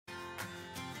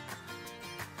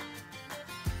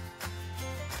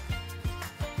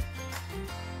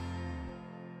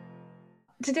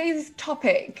today's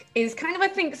topic is kind of, I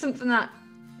think, something that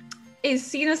is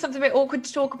seen as something a bit awkward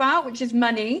to talk about, which is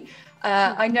money.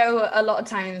 I know a lot of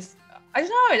times, I don't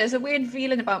know, there's a weird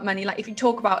feeling about money. Like if you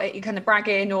talk about it, you kind of brag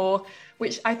in, or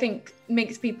which I think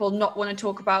makes people not want to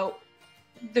talk about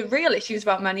the real issues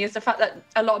about money, is the fact that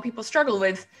a lot of people struggle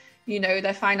with, you know,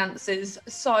 their finances.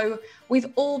 So we've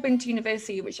all been to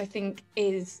university, which I think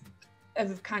is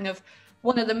kind of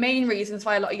one of the main reasons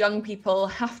why a lot of young people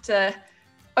have to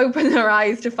open their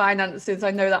eyes to finances.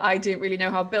 I know that I didn't really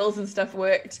know how bills and stuff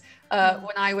worked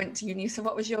when I went to uni. So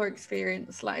what was your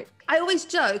experience like? I always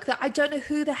joke that I don't know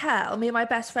who the hell me and my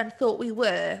best friend thought we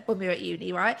were when we were at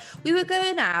uni, right? We were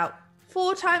going out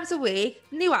 4 times a week,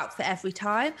 new outfit every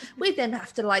time. We'd then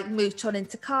have to like mooch on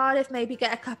into Cardiff, maybe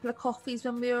get a couple of coffees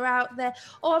when we were out there.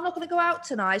 Oh, I'm not going to go out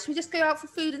tonight. Should we just go out for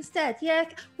food instead? Yeah.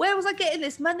 Where was I getting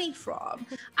this money from?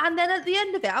 And then at the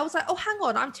end of it, I was like, oh, hang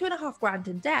on, I'm 2.5 grand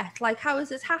in debt. Like, how has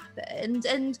this happened?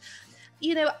 And,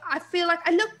 you know, I feel like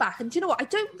I look back and do you know what? I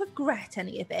don't regret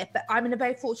any of it, but I'm in a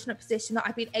very fortunate position that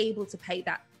I've been able to pay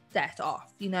that debt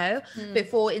off, you know,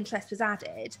 before interest was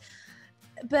added.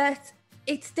 But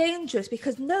it's dangerous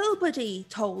because nobody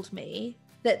told me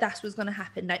that that was going to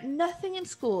happen. Like nothing in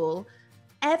school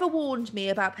ever warned me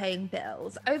about paying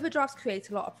bills. Overdrafts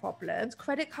create a lot of problems.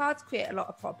 Credit cards create a lot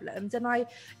of problems. And I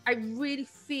really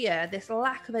fear this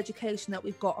lack of education that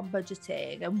we've got on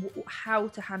budgeting and how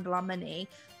to handle our money.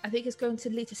 I think it's going to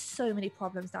lead to so many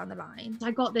problems down the line.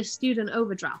 I got this student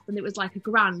overdraft and it was like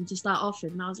 £1,000 to start off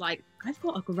with. And I was like, I've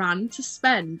got £1,000 to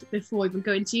spend before even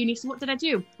going to uni. So what did I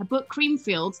do? I booked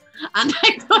Creamfields and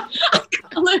I got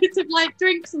loads of like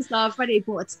drinks and stuff. I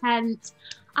bought a tent.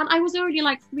 And I was already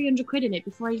like 300 quid in it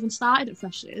before I even started at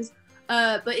Freshers.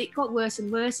 But it got worse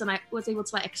and worse, and I was able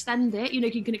to like extend it. You know,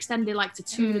 you can extend it like to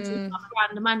 2.5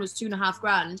 grand, and mine was 2.5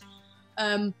 grand.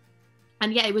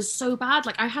 And yeah, it was so bad.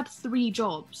 Like I had 3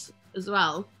 jobs as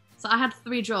well. So I had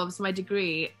 3 jobs for my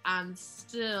degree, and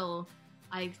still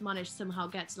I managed to somehow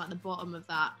get to like the bottom of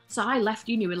that. So I left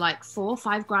uni with like 4 or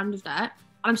 5 grand of debt.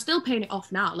 I'm still paying it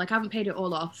off now. Like I haven't paid it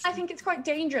all off. I think it's quite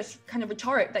dangerous kind of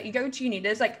rhetoric that you go to uni.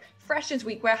 There's like Freshers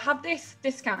Week where have this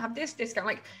discount.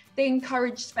 Like they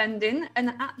encourage spending,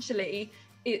 and actually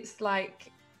it's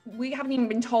like we haven't even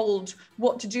been told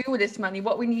what to do with this money,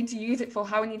 what we need to use it for,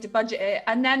 how we need to budget it.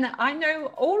 And then I know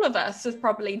all of us has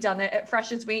probably done it at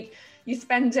Freshers Week. You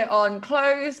spend it on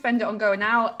clothes, spend it on going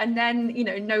out, and then, you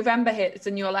know, November hits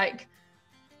and you're like,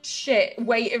 shit,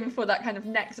 waiting for that kind of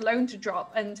next loan to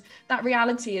drop. And that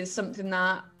reality is something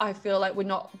that I feel like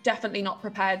we're definitely not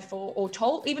prepared for, or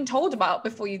even told about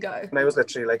before you go. And I was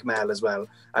literally like Mel as well.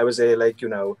 I was there like, you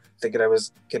know, thinking I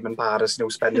was Kim in Paris, you know,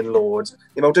 spending loads.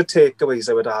 The amount of takeaways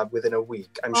I would have within a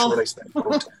week, I'm sure I spent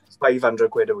about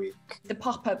 500 quid a week. The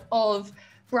pop-up of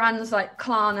brands like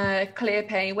Klarna,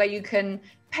 ClearPay, where you can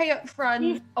pay up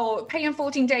front or pay in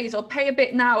 14 days or pay a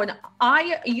bit now. And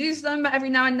I use them every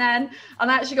now and then. And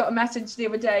I actually got a message the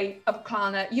other day of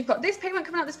Klarna, you've got this payment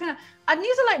coming out, this payment. And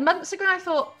these are like months ago. And I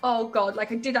thought, oh God,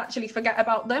 like I did actually forget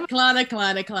about them.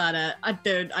 Klarna.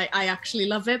 I actually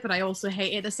love it, but I also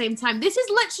hate it at the same time. This is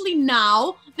literally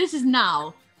now. This is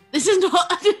not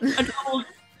an old,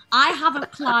 I have a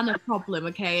Klarna problem,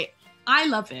 okay? I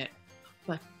love it,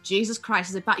 but Jesus Christ,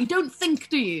 is it bad? You don't think,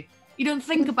 do you? You don't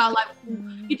think about like,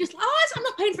 you just, I'm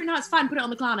not paying for it now, it's fine, put it on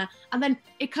the Klarna. And then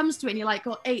it comes to it and you're like,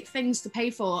 got 8 things to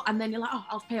pay for. And then you're like, oh,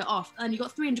 I'll pay it off. And you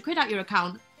got 300 quid out your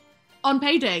account on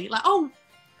payday. Like, oh,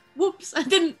 whoops, I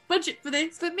didn't budget for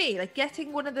this. For me, like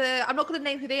getting one of the, I'm not going to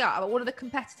name who they are, but one of the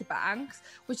competitor banks,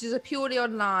 which is a purely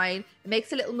online, it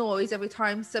makes a little noise every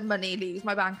time some money leaves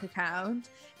my bank account,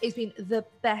 has been the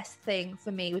best thing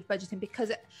for me with budgeting,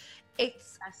 because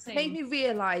it's made me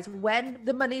realise when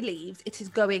the money leaves, it is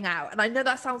going out. And I know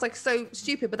that sounds like so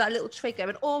stupid, but that little trigger,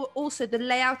 and also the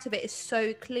layout of it is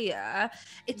so clear.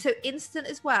 It's so instant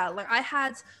as well. Like I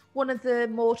had one of the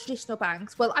more traditional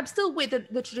banks. Well, I'm still with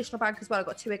the traditional bank as well. I've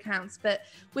got 2 accounts, but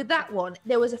with that one,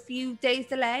 there was a few days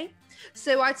delay.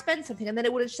 So I'd spend something and then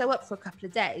it wouldn't show up for a couple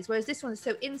of days. Whereas this one is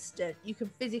so instant, you can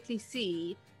physically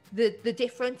see the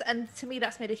difference. And to me,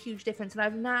 that's made a huge difference. And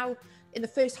I'm now, in the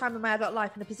first time in my adult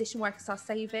life, in a position where I can start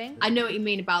saving. I know what you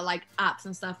mean about like apps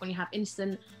and stuff, when you have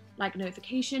instant like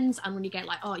notifications, and when you get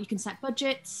like, oh, you can set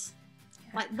budgets,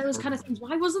 like those kind of things.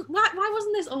 Why wasn't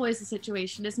this always the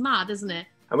situation? It's mad, isn't it?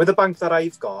 And with the bank that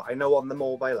I've got, I know on the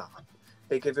mobile app,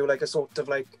 they give you like a sort of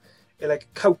like, it like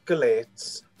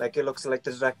calculates, like it looks like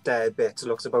the direct debit, it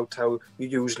looks about how you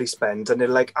usually spend, and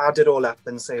it'll like add it all up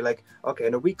and say like, okay,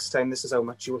 in a week's time, this is how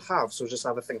much you'll have, so just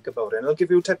have a think about it. And it'll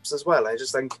give you tips as well. I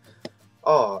just think,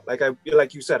 oh,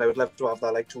 like you said, I would love to have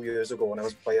that like 2 years ago when I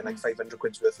was buying like 500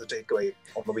 quid's worth of takeaway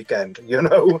on the weekend, you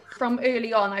know? From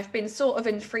early on, I've been sort of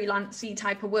in freelancey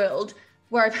type of world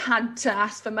where I've had to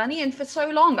ask for money, and for so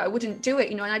long I wouldn't do it,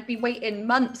 you know, and I'd be waiting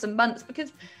months and months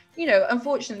because, you know,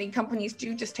 unfortunately companies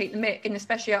do just take the mick, and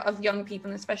especially out of young people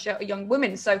and especially out of young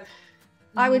women. So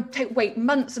I would wait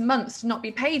months and months to not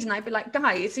be paid, and I'd be like,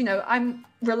 guys, you know, I'm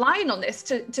relying on this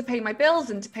to pay my bills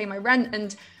and to pay my rent.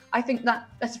 And I think that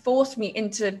has forced me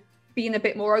into being a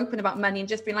bit more open about money and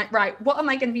just being like, right, what am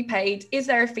I going to be paid? Is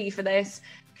there a fee for this?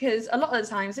 Because a lot of the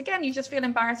times, again, you just feel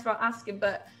embarrassed about asking,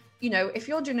 but you know, if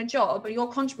you're doing a job and you're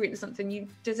contributing to something, you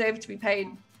deserve to be paid.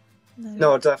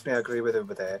 No, definitely I agree with you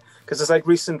over there. Because it's like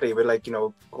recently we're like, you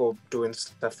know, go doing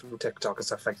stuff through TikTok and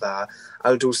stuff like that.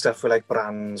 I'll do stuff with like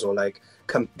brands or like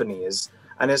companies.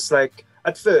 And it's like,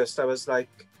 at first I was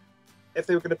like, if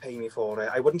they were going to pay me for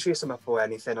it, I wouldn't chase them up or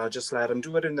anything. I'll just let them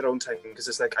do it in their own time. Because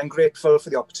it's like, I'm grateful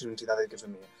for the opportunity that they've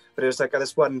given me. But it was like, at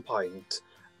this one point,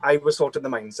 I was sort of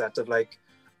in the mindset of like,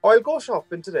 oh, I'll go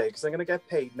shopping today because I'm going to get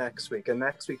paid next week. And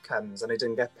next week comes and I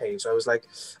didn't get paid. So I was like,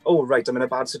 oh, right, I'm in a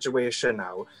bad situation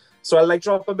now. So I'll like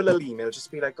drop them a little email,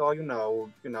 just be like, oh, you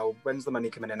know, when's the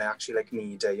money coming in? I actually like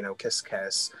need it, you know, kiss.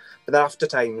 But then after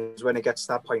times when it gets to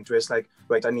that point where it's like,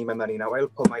 right, I need my money now, I'll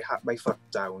put my foot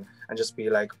down and just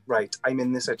be like, right, I'm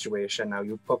in this situation now.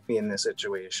 You put me in this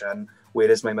situation.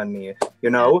 Where is my money? You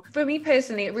know? For me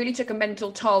personally, it really took a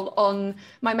mental toll on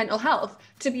my mental health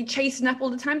to be chasing up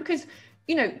all the time because,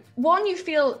 you know, one, you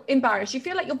feel embarrassed. You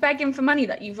feel like you're begging for money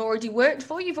that you've already worked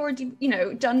for. You've already, you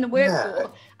know, done the work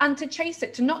for. And to chase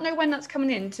it, to not know when that's coming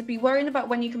in, to be worrying about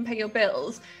when you can pay your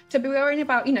bills, to be worrying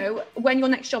about, you know, when your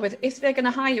next job is, if they're going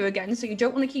to hire you again. So you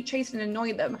don't want to keep chasing and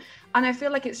annoy them. And I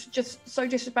feel like it's just so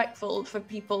disrespectful for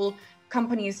people,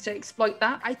 companies to exploit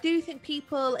that. I do think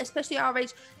people, especially our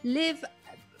age, live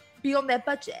beyond their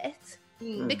budget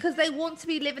because they want to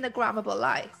be living a grammable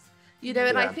life. You know,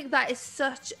 and I think that is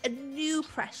such a new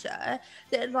pressure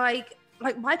that like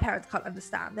my parents can't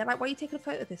understand. They're like, what are you taking a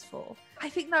photo of this for? I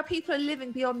think now people are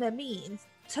living beyond their means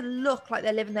to look like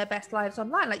they're living their best lives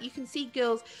online. Like you can see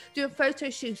girls doing photo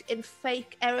shoots in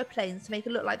fake aeroplanes to make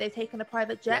it look like they've taken a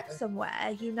private jet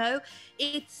somewhere, you know?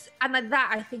 And like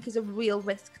that I think is a real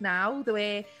risk now, the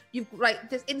way you've like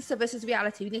this Insta versus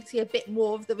reality. We need to see a bit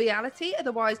more of the reality,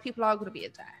 otherwise people are going to be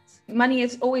in debt. Money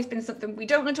has always been something we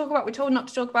don't want to talk about. We're told not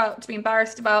to talk about, to be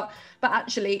embarrassed about, but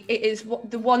actually it is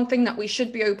the one thing that we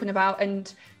should be open about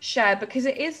and share, because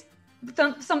it is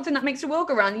something that makes the world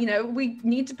go round. You know, we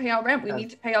need to pay our rent, we need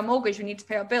to pay our mortgage, we need to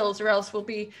pay our bills, or else we'll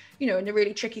be, you know, in a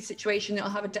really tricky situation that'll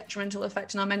have a detrimental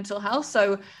effect on our mental health.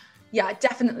 So yeah,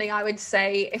 definitely I would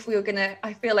say if we were gonna,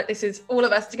 I feel like this is all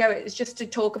of us to go, it's just to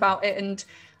talk about it and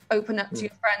open up to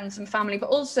your friends and family. But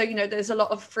also, you know, there's a lot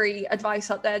of free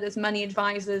advice out there. There's money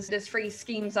advisors, there's free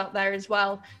schemes out there as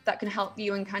well that can help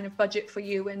you and kind of budget for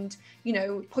you and, you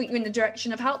know, point you in the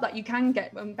direction of help that you can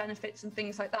get and benefits and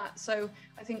things like that. So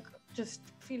I think just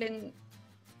feeling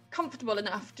comfortable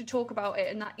enough to talk about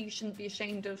it and that you shouldn't be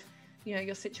ashamed of, you know,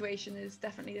 your situation is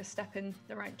definitely a step in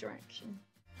the right direction.